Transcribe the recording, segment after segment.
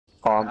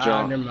Oh, I'm Never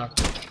jumping. mind.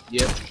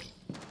 Yep.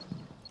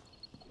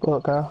 Go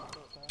up, Kyle.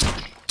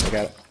 I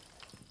got it.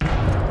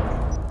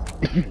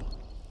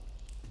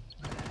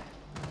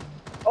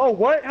 Oh,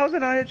 what? How's that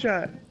not a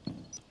headshot?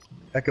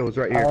 Echo was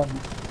right here.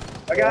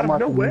 I got him.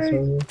 No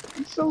way.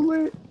 He's so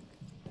lit.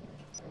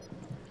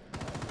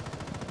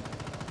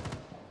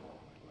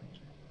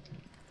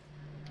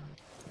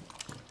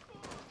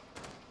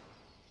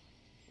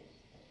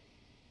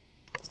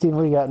 Steve,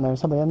 what do you got in there?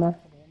 Somebody in there?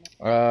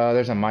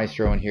 There's a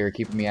maestro in here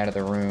keeping me out of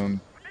the room,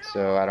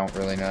 so I don't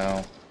really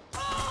know.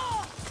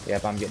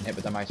 Yep, I'm getting hit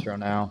with the maestro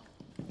now.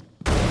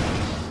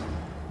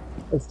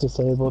 It's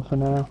disabled for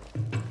now.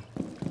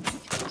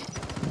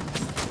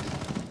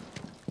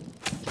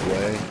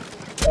 Way.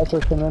 That's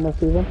what's in there,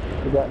 Steven.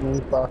 You got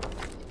me, fuck.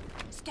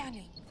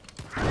 Scanning.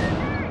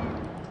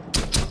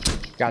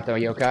 Got the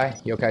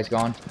yokai. Yokai's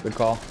gone. Good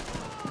call.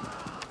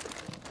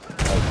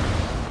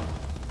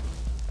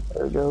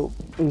 There we go.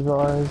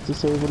 Evar is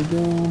disabled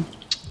again.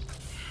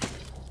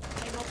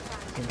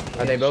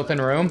 Are they both in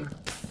the room?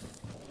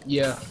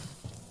 Yeah.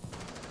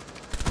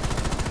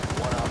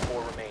 One op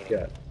 4 remaining.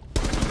 Yeah.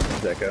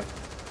 Echo.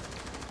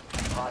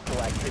 Hostile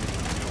activity.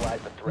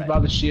 Neutralize the He's threat. by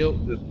the shield.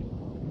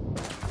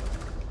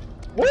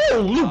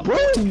 Whoa, you Op bro!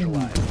 4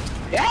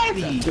 neutralized.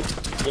 Daddy!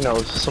 You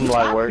know, some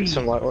light work,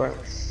 some light work.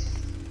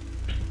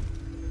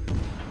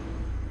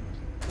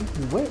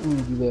 What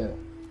would you there?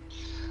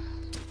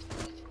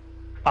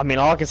 I mean,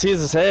 all I can see is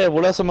his head.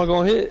 What else am I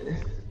gonna hit?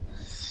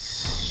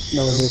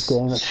 No, this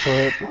game is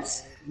foot.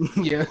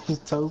 Yeah, his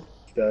toe.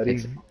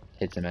 Study.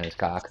 Hits him in his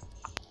cock.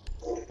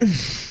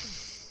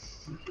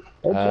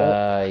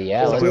 Headshot.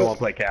 Yeah, So let's we won't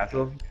play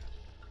Castle.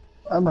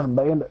 I'm gonna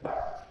bandit.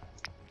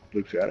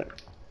 Luke's got it.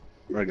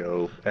 I'm gonna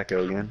go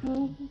Echo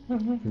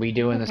again. We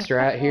doing the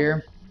strat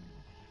here?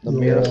 The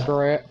mirror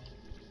strat?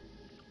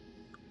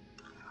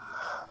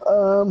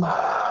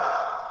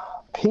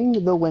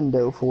 Ping the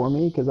window for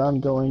me, because I'm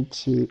going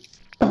to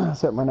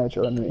set my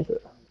nitro underneath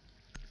it.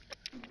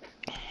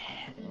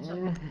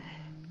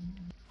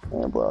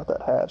 And blow out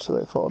that hatch so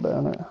they fall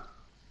down it.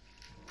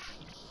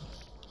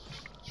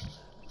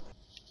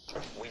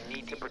 We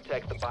need to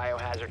protect the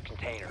biohazard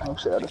container.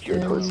 Actually, I just do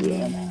it towards the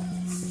end.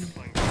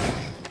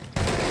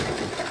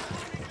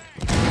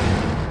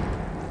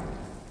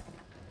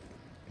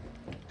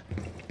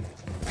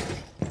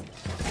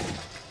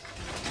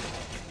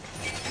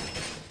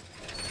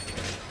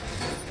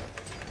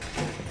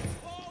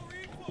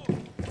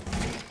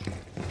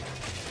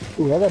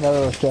 Ooh, I got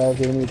another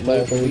strategy we need to play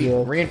Luke, with we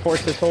AJ.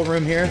 reinforce this whole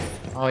room here?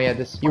 Oh yeah,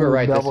 this. You were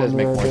right. This Double does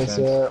make mirror more this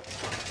sense. up.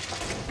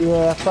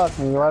 Yeah, fuck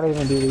me. Why do I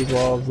even do these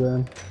walls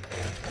then?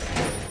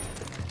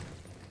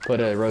 Put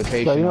a So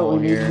rotation you know wall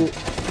what we need here. to do?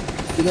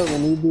 You know what we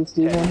need to do, 10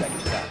 Steven?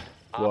 seconds left.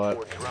 Op What?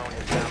 4 drone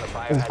has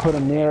found the Is put a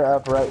biohazard mirror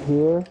up right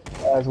here,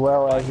 as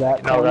well as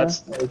that No, corner. that's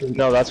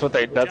that's what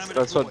they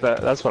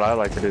that's what I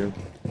like to do.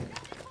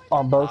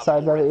 On both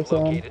sides of it, you're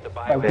saying? located the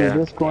Like, do Yeah.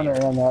 this corner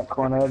and that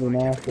corner, that'd be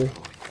nasty.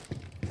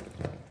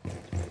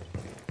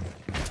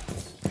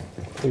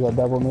 We got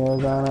double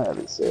mirrors on it,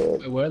 that'd be sick.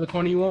 Wait, where the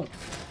corner you want?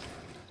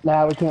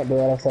 Nah, we can't do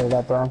it, I set it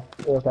up wrong.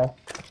 You're okay.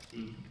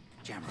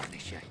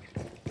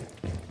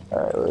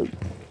 Alright, Luke.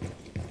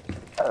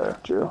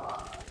 Drew.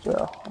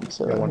 Joe, let me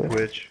sit Got right one here.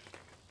 Twitch.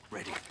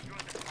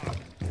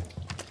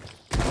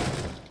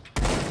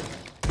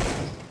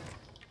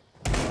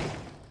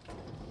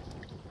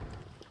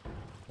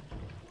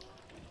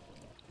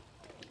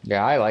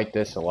 Yeah, I like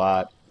this a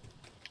lot.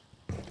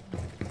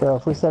 Bro,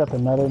 if we set up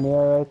another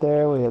mirror right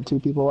there, we had 2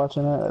 people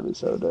watching it, that'd be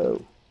so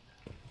dope.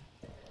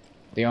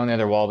 The only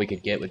other wall we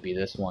could get would be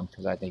this one,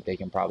 because I think they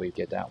can probably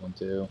get that one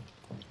too.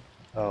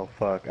 Oh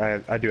fuck.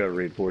 I do have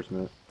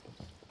reinforcement.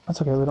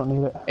 That's okay, we don't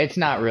need it. It's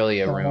not really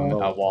a room,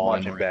 a wall.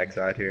 in the Watching room.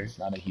 backside here. It's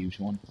not a huge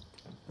one.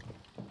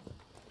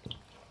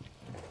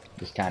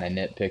 Just kind of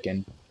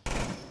nitpicking.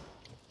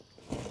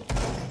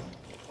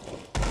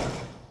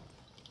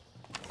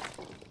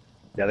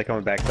 Yeah, they're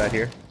coming backside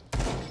here.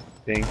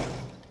 Ding.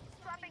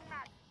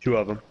 2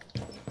 of them.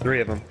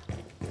 3 of them.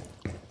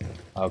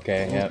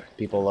 Okay, yep.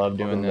 People love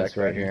doing this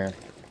right here.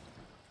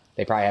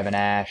 They probably have an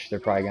ash. They're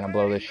probably gonna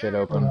blow this shit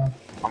open.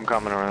 I'm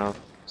coming around.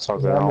 So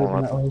good. Yeah, I I'm don't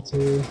moving that want way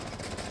too.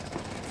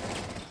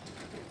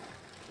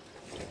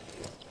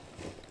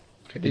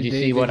 Did you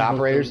see what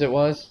operators it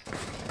was?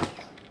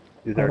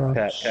 These are Hold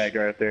on. tagged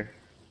right there.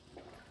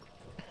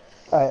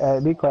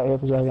 Alright, be quiet here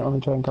for a second. Let me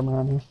try and come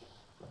around here.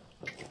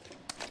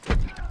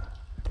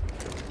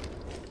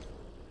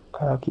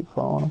 Okay, I'll keep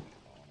following him.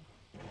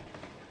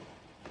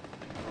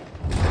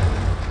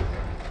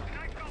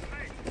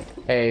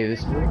 Hey, this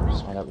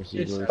sign up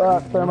receiver.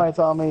 Fuck, thermite's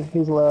on me.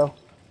 He's low.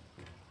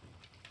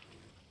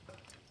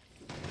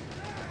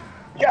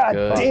 God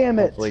Good. damn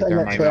it! Hopefully I got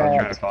thermite's trying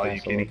trapped. to follow you,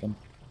 Castle Kenny. open.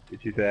 You're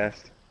too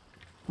fast.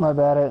 My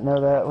bad, I didn't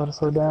know that. Would have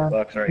slowed down.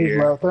 Buck's right He's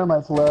here. low.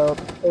 Thermite's low.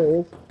 There he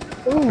is.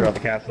 They're Ooh, on the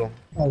castle.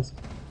 nice.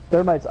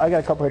 Thermite's. I got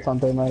a couple hits on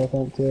thermite, I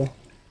think, too.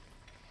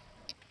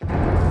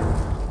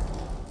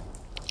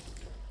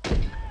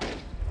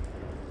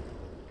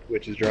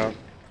 Witch is drunk.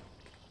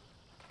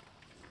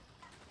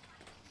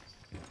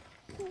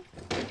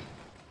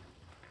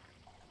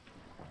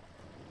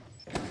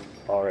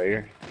 All right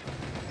here.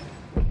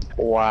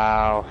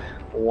 Wow.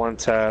 One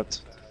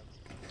tapped.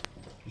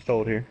 Just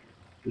hold here.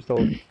 Just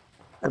hold.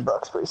 That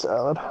Buck's pretty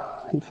solid.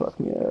 He fucked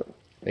me up.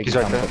 They He's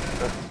can right come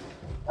there. up.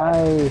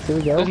 Nice, here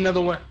we go. There's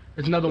another one.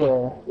 There's another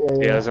one. Yeah.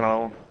 Yeah, there's another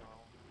one.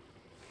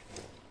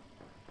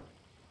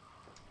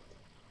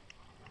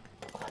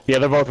 Yeah,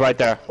 they're both right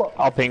there.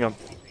 I'll ping them.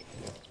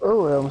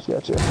 Oh, I almost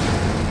got you.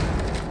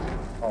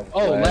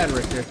 Oh, ladder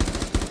right there.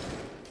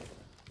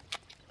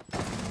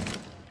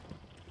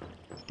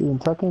 You can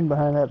tuck in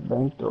behind that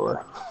bank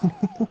door.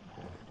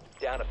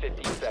 Down to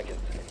 15 seconds.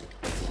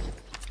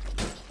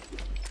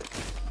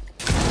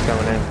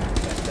 Coming in.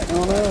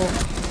 Oh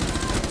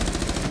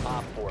no.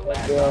 Op 4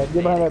 last Yeah, op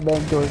get behind standing. that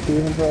bank door,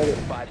 Steven. Try it.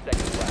 5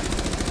 seconds left.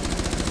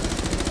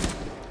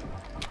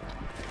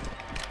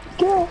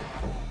 Kill!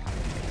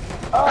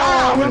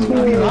 Ah, Oh,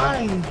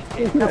 lying. Op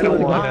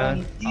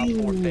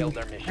 4 failed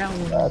their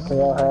mission. That's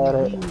where I had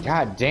it.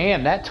 God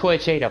damn, that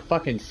Twitch ate a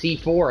fucking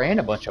C4 and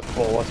a bunch of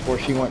bullets before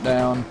she went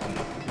down.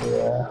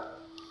 Yeah.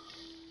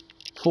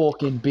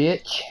 Fucking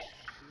bitch.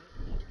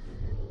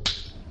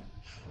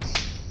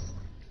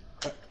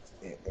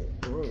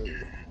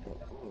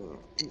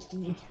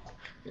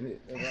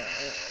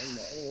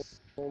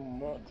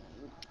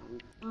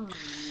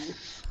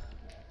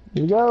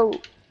 Here you go.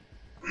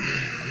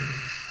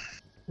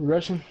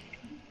 Russian.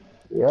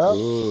 Yep.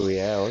 Ooh,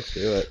 yeah, let's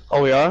do it.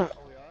 Oh, we are?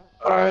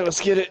 Alright, let's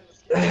get it.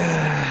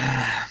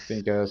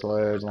 Think us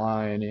ledge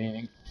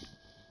lining.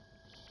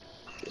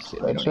 Just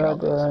hit me That's on the right,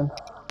 elbows. Darren.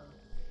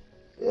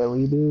 Yeah,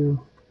 we do.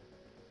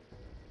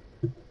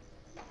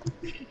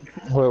 Wait,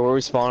 where are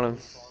we spawning?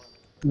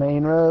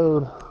 Main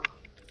road.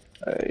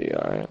 Hey,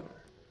 alright.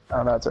 I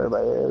don't know if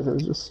everybody is. It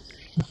was just.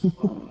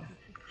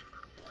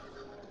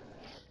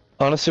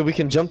 Honestly, we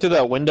can jump through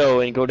that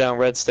window and go down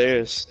red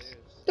stairs.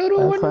 Through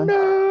the That's fine.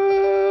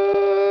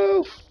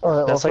 window!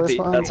 Alright, That's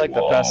like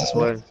the fastest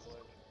way.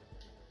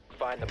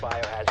 Find the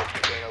biohazard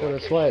container So the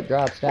location. sweat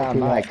drops down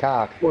my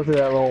cock. Go through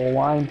that little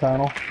wine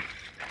tunnel.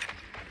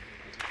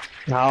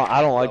 No,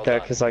 I don't like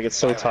that because like it's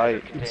so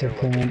tight. It's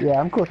okay. Yeah,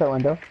 I'm cool with that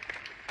window.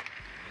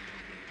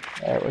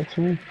 That works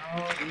for me.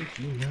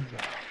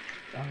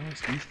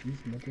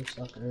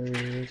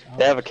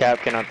 They have a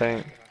capkin, I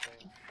think.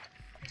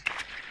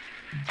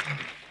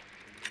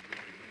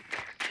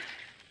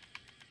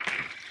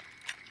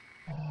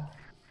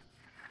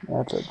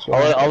 That's a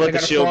I'll let They the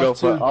got a shield go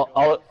frost first.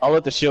 too. I'll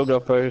let the shield go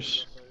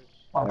first.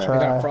 I'll They got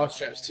try. frost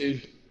traps too.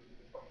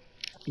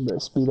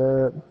 But speed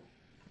up.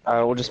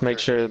 Alright, we'll just make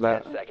sure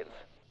that. 10 seconds.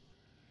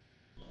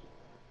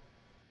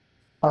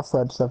 I'll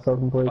sled stuff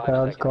open for you, 5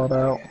 Kyle. Just seconds. called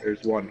out.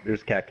 There's one.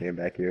 There's Cat Cam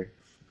back here.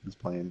 He's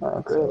playing.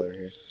 Oh, great. Solar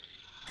here.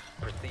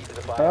 Proceed to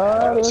the Ah,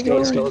 biohazard. let's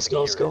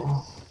go, Let's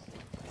go.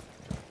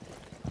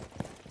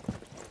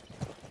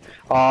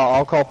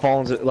 I'll call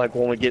phones like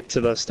when we get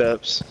to the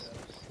steps.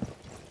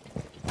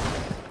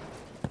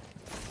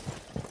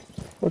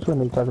 Which one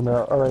are you talking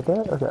about? Oh, right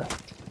there? Okay.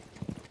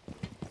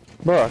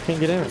 Bro, I can't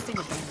get in.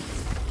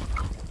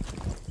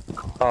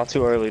 Oh,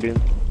 too early,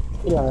 dude.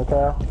 Get on there,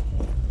 Kyle.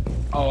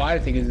 Oh, I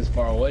didn't think it was this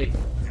far away.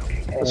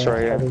 That's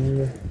right, yeah.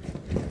 I'm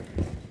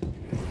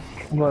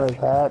going to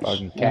hatch.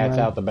 Fucking cat's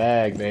out the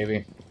bag,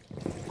 baby.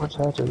 Which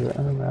hatch is it?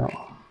 I don't know.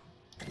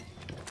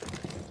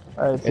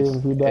 Alright, It's- Steven,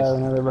 if you die, it's-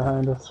 then they're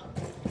behind us.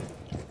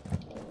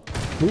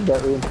 Leave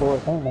that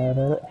reinforced. I ain't mad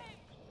at it.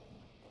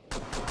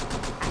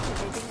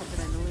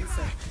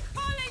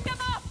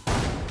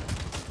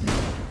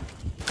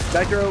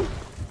 Back row.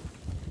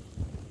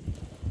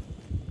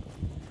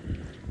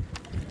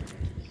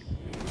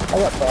 I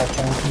got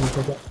flashbang. Can you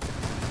take it?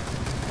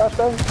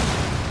 Flashbang?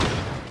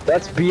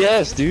 That's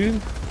BS, dude.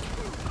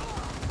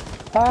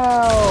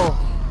 Ow!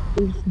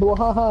 He's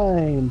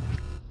blind.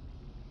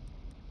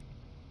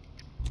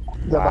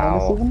 Is that behind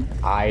us, Wow. Steven?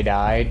 I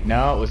died.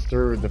 No, it was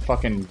through the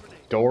fucking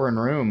door and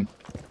room.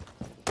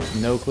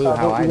 No clue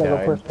how I You gotta go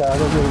died. first, Kyle.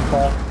 Go get him,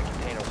 Kyle.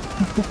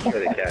 Where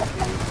they catch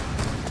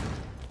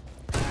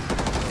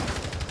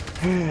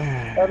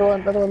Other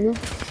one, move.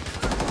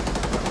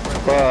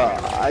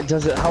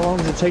 How long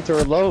does it take to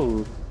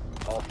reload?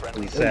 All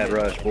friendly. you. Sad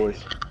rush,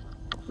 boys.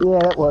 Yeah,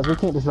 that was. We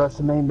can't just rush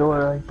the main door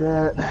like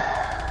that.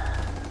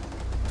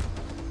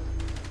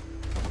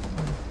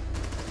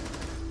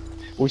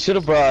 We should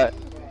have brought.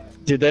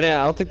 Dude, they didn't.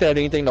 I don't think they had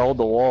anything to hold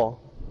the wall.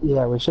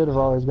 Yeah, we should have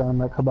always gone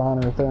like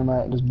Cabana or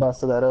Thermite and just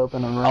busted that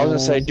open and run. I was gonna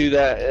say in. do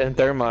that and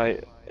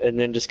thermite, and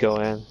then just go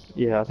in.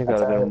 Yeah, I think That's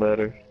that'd have been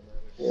alright. better.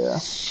 Yeah.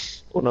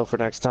 We'll know for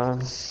next time.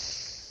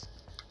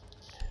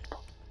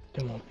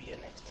 There won't be a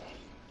next time.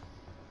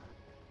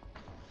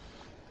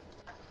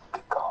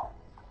 Good call.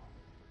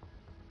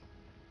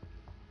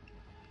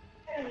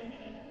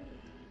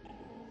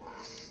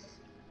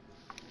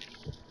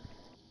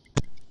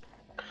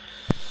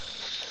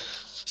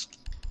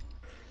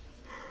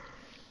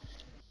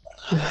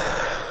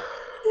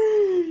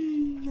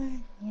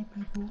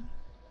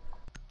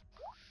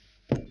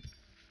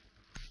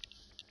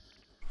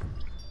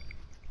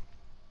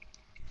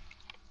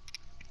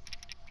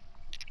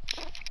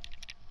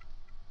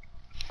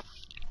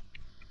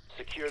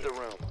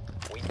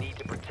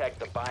 protect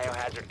the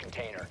biohazard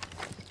container.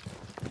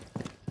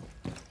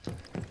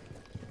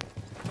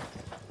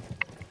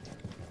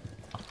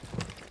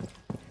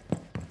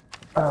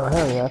 Oh,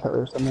 hell yeah, I thought there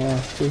was something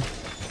else, too.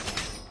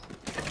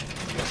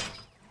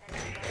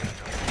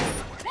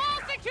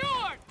 Wall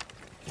secured!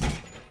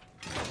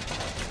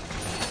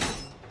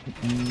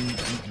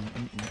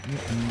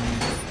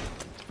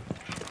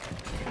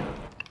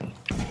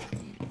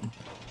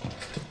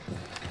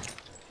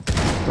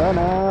 Run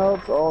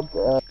out, all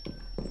dead.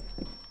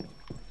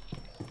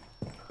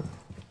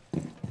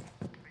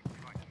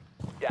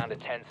 Down to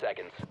 10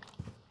 seconds.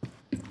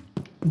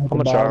 I'm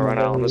gonna try to run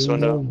out on this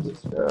window.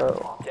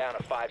 Oh. Down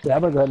to 5 Yeah,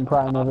 I'm gonna seconds. go ahead and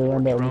prime every Op 4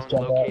 window and drone just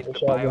jump out located with the the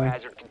shotgun.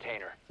 biohazard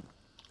container.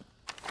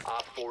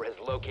 Op 4 has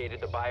located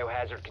the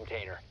biohazard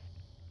container.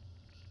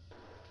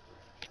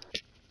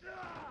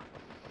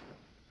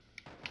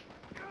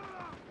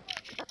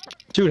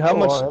 Dude, how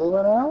much? Already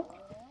went out?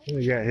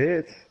 We got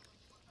hits.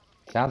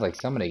 Sounds like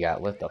somebody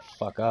got lit the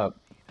fuck up.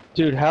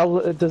 Dude, how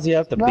does he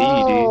have to be, dude?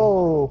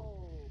 No!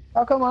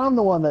 How come I'm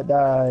the one that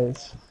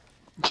dies?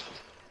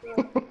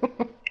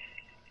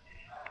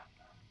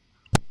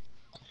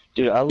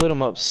 Dude, I lit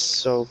him up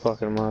so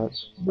fucking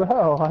much.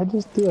 Bro, I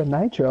just threw a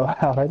nitro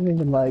out. I didn't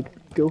even, like,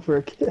 go for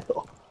a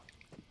kill.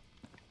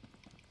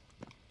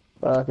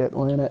 Fuck it,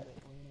 win it.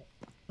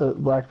 The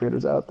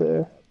Blackbeard's out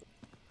there.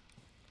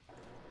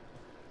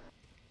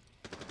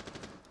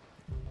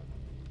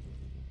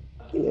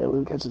 Yeah,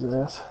 Luke catches his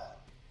ass.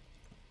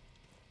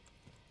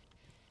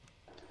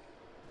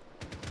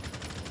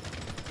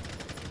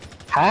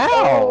 How?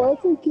 Oh,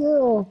 that's a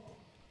kill!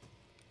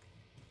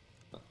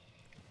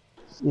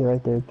 Yeah,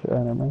 right there.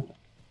 Never mind.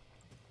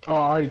 Oh, I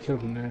already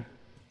killed him there.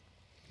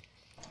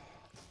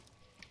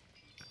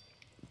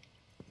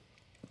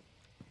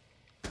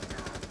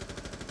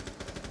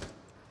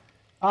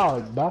 I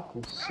was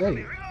about to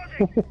say.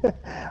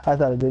 I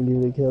thought it didn't give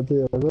me the kill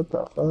too. I was like,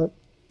 what the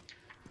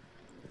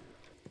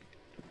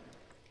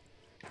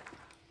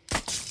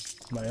fuck?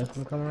 Somebody else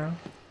gonna come around?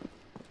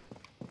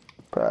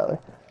 Probably.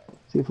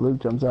 See if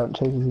Luke jumps out and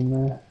chases him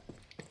there.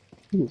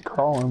 He's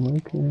crawling,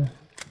 Luke. Yeah.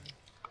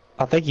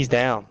 I think he's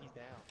down.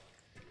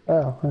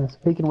 Oh, nice.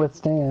 He can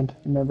withstand.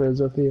 Remember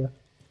Zofia.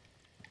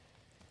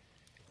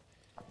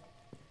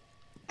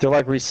 They're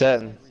like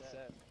resetting.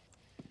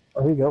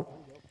 Oh, here you go.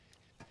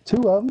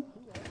 Two of them.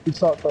 You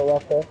saw it for a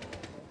left there.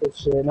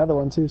 There's another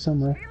one too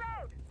somewhere.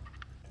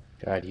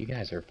 God, you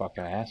guys are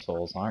fucking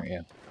assholes, aren't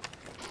you?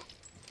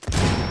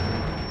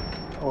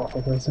 Oh, I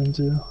think that's him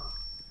too.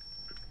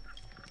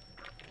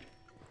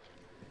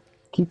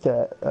 Keep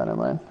that. Oh, never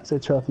mind. I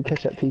said, Charles, if you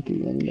catch that peek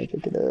again, you may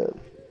pick it up.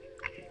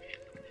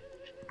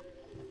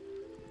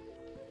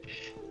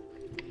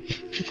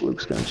 I think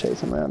Luke's gonna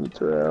chase him around the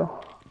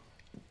trail.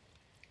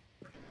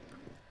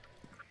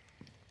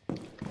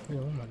 Yeah,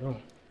 what am I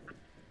doing?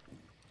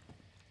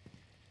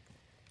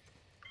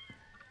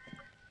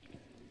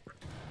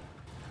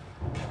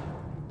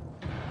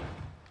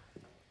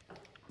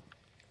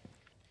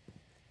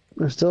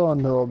 We're still on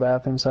the little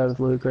bathroom side with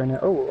Luke right now.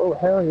 Oh,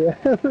 hell yeah.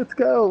 Let's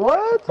go.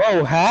 What?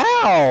 Oh,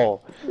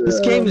 how? This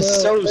game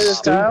is so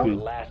stupid.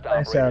 Last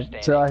Nice operator job.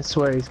 standing. So I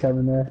swear he's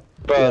coming there.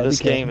 Bro, Yeah, this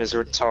he can. game is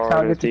retarded,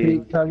 Target the dude.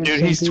 peak, target Dude,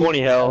 the he's peak.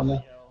 20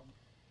 health.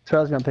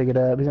 Terrell's gonna pick it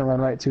up. He's gonna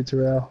run right to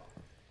Terrell.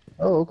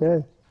 Oh,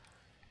 okay.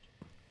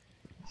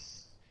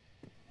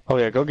 Oh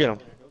yeah, go get him.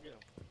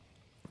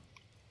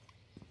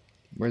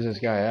 Where's this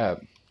guy at?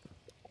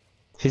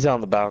 He's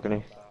on the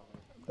balcony.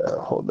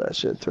 Hold that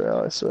shit,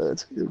 Terrell. I swear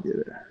it's go get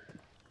it.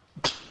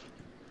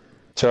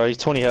 So he's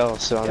 20 health,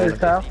 so There's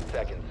Kyle. 15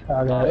 seconds.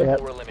 I got it, Op yep.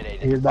 4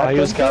 eliminated. He was back he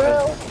was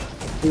there. coming.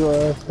 He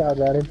was. Kyle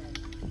got him.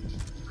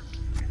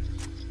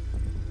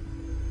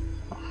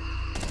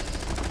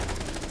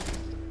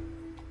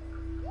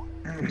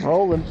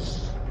 Rolling.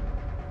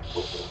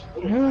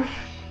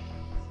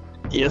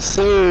 Yes,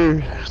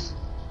 sir.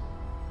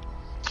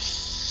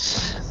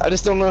 I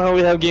just don't know how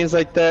we have games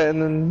like that,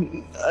 and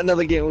then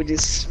another game we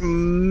just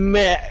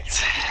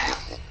smacked.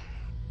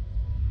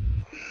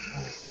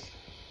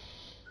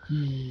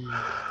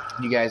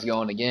 You guys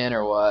going again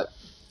or what?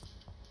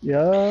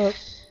 Yup.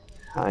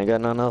 I ain't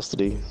got nothing else to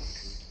do.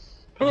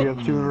 You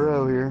have two in a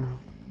row here.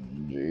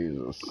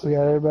 Jesus. We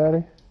got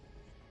everybody?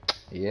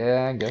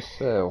 Yeah, I guess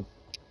so.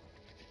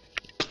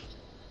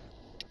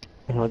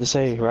 You know what to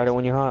say, ride it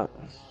when you're hot.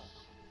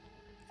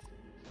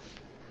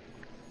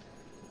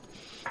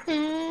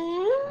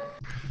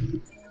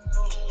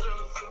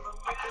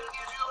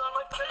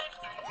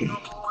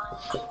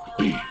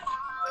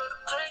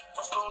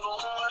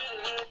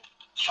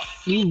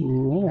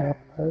 Ooh, yeah.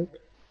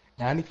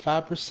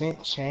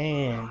 95%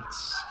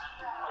 chance.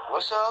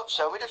 What's up?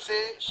 Show me the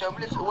feet. Show me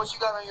the feet. What you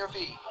got on your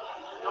feet?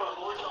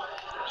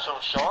 Some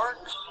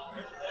sharks?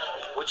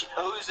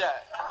 Who's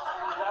that?